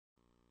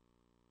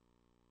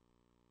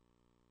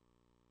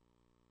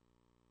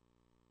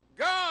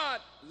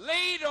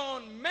laid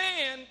on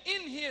man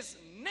in his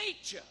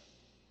nature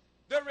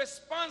the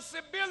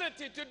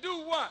responsibility to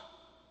do what?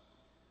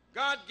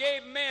 God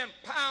gave man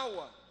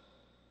power,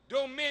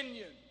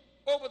 dominion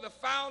over the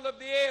fowl of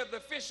the air, the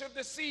fish of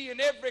the sea, and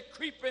every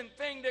creeping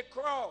thing that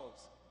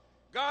crawls.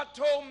 God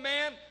told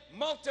man,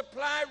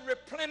 multiply,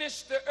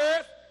 replenish the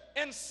earth,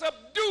 and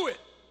subdue it.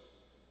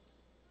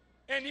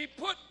 And he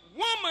put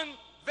woman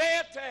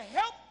there to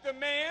help the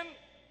man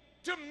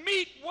to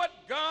meet what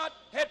God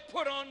had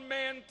put on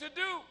man to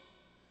do.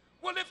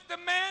 Well, if the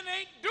man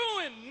ain't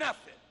doing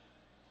nothing,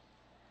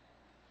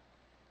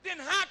 then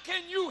how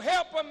can you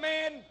help a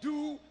man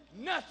do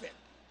nothing?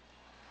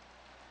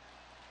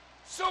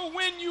 So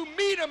when you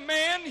meet a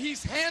man,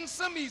 he's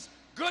handsome, he's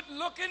good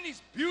looking,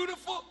 he's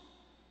beautiful,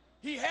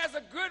 he has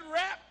a good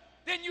rap,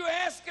 then you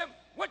ask him,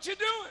 what you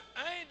doing?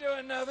 I ain't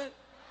doing nothing.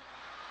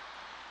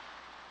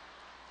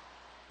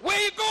 Where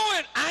you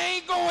going? I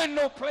ain't going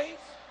no place.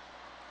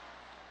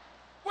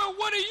 Well,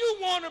 what do you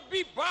want to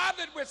be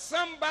bothered with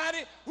somebody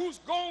who's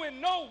going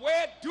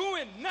nowhere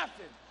doing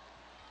nothing?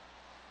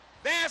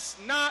 That's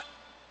not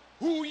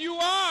who you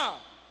are.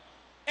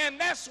 And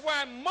that's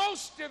why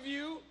most of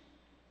you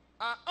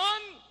are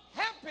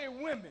unhappy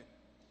women.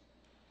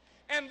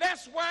 And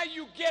that's why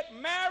you get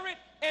married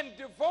and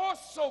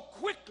divorced so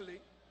quickly.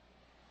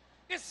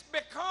 It's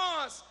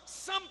because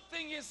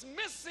something is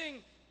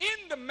missing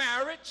in the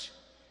marriage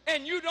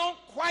and you don't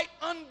quite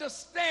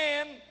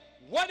understand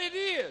what it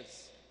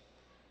is.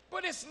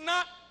 But it's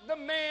not the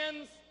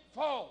man's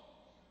fault.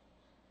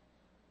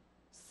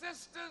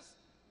 Sisters,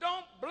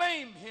 don't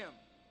blame him.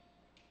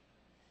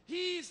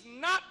 He's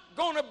not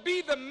going to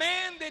be the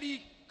man that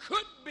he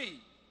could be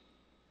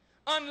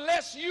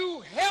unless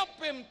you help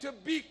him to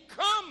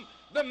become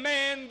the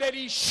man that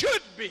he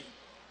should be.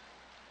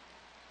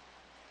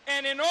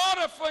 And in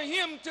order for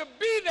him to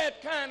be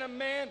that kind of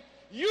man,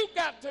 you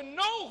got to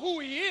know who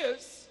he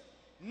is,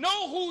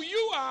 know who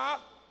you are,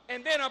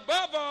 and then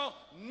above all,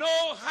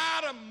 know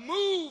how to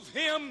move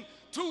him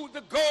to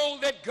the goal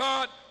that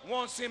God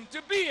wants him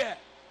to be at.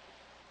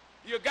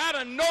 You got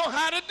to know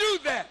how to do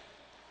that.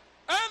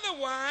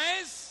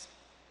 Otherwise,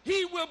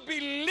 he will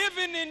be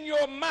living in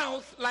your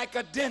mouth like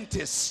a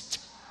dentist.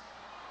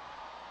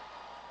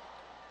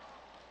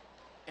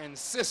 And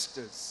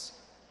sisters,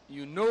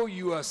 you know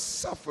you are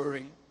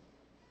suffering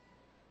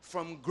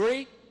from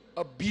great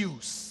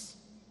abuse.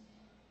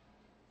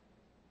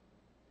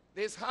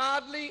 There's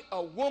hardly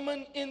a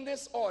woman in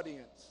this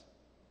audience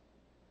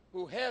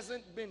who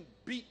hasn't been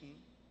beaten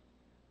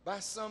by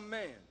some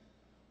man.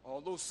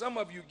 Although some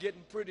of you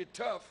getting pretty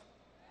tough.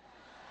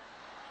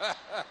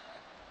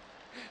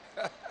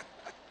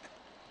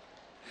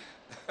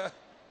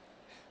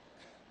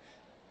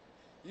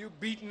 You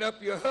beating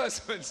up your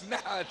husbands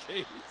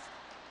nowadays.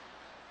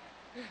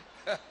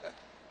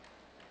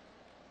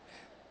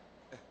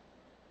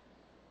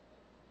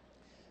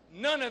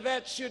 None of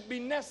that should be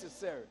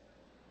necessary.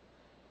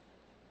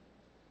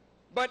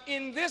 But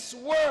in this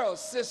world,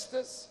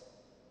 sisters,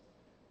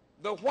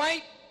 the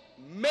white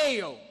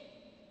male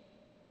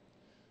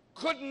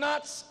could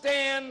not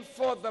stand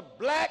for the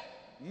black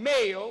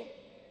male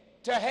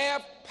to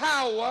have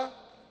power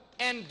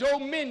and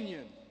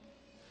dominion.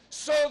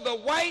 So the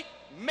white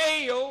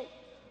male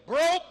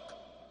broke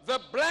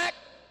the black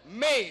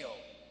male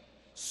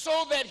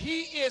so that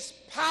he is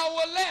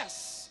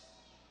powerless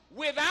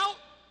without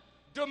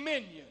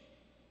dominion.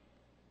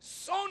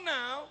 So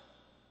now,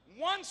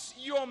 once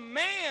your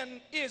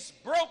man is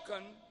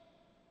broken,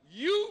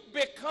 you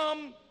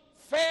become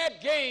fair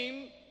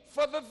game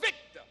for the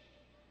victor.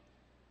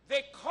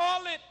 They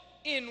call it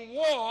in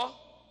war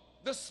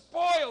the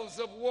spoils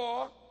of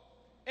war,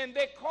 and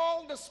they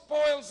call the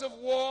spoils of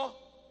war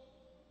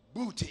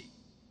booty.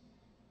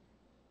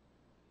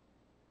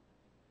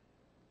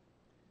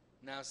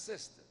 Now,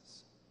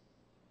 sisters,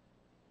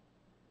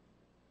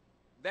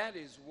 that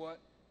is what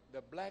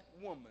the black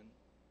woman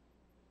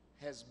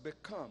has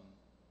become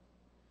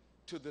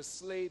to the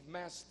slave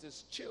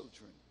master's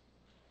children.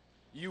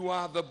 You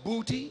are the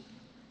booty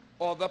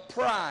or the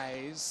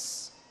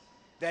prize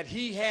that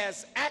he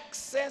has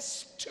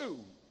access to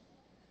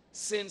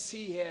since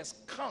he has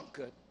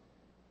conquered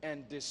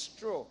and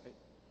destroyed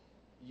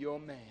your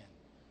man.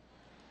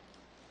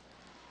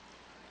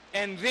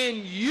 And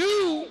then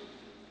you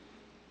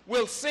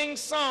will sing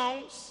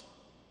songs,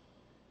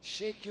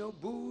 shake your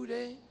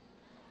booty,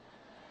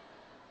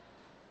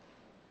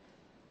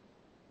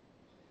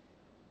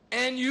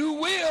 and you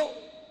will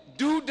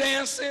do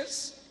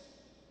dances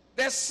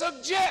that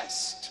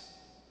suggest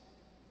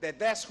that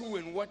that's who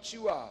and what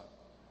you are.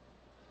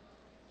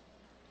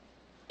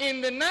 In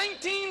the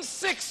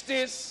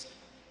 1960s,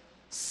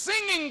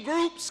 singing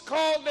groups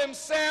called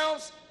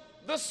themselves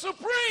the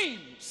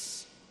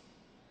Supremes.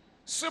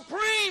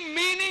 Supreme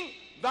meaning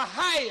the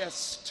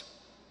highest.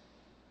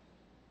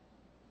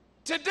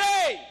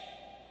 Today,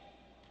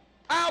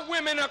 our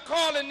women are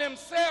calling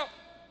themselves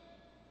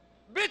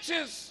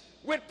bitches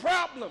with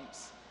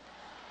problems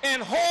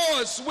and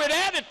whores with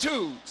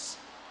attitudes.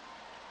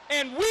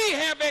 And we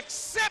have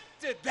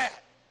accepted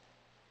that.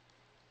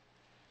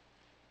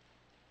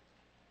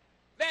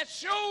 That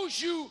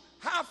shows you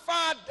how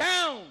far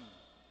down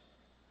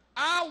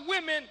our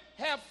women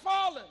have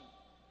fallen.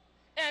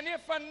 And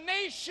if a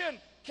nation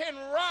can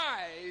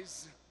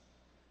rise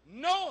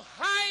no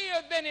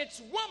higher than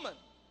its woman,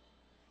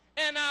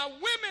 and our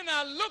women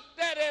are looked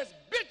at as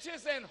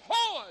bitches and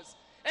whores,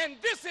 and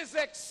this is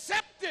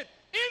accepted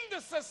in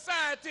the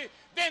society,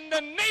 then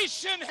the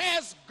nation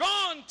has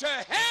gone to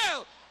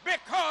hell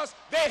because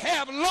they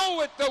have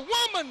lowered the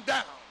woman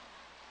down.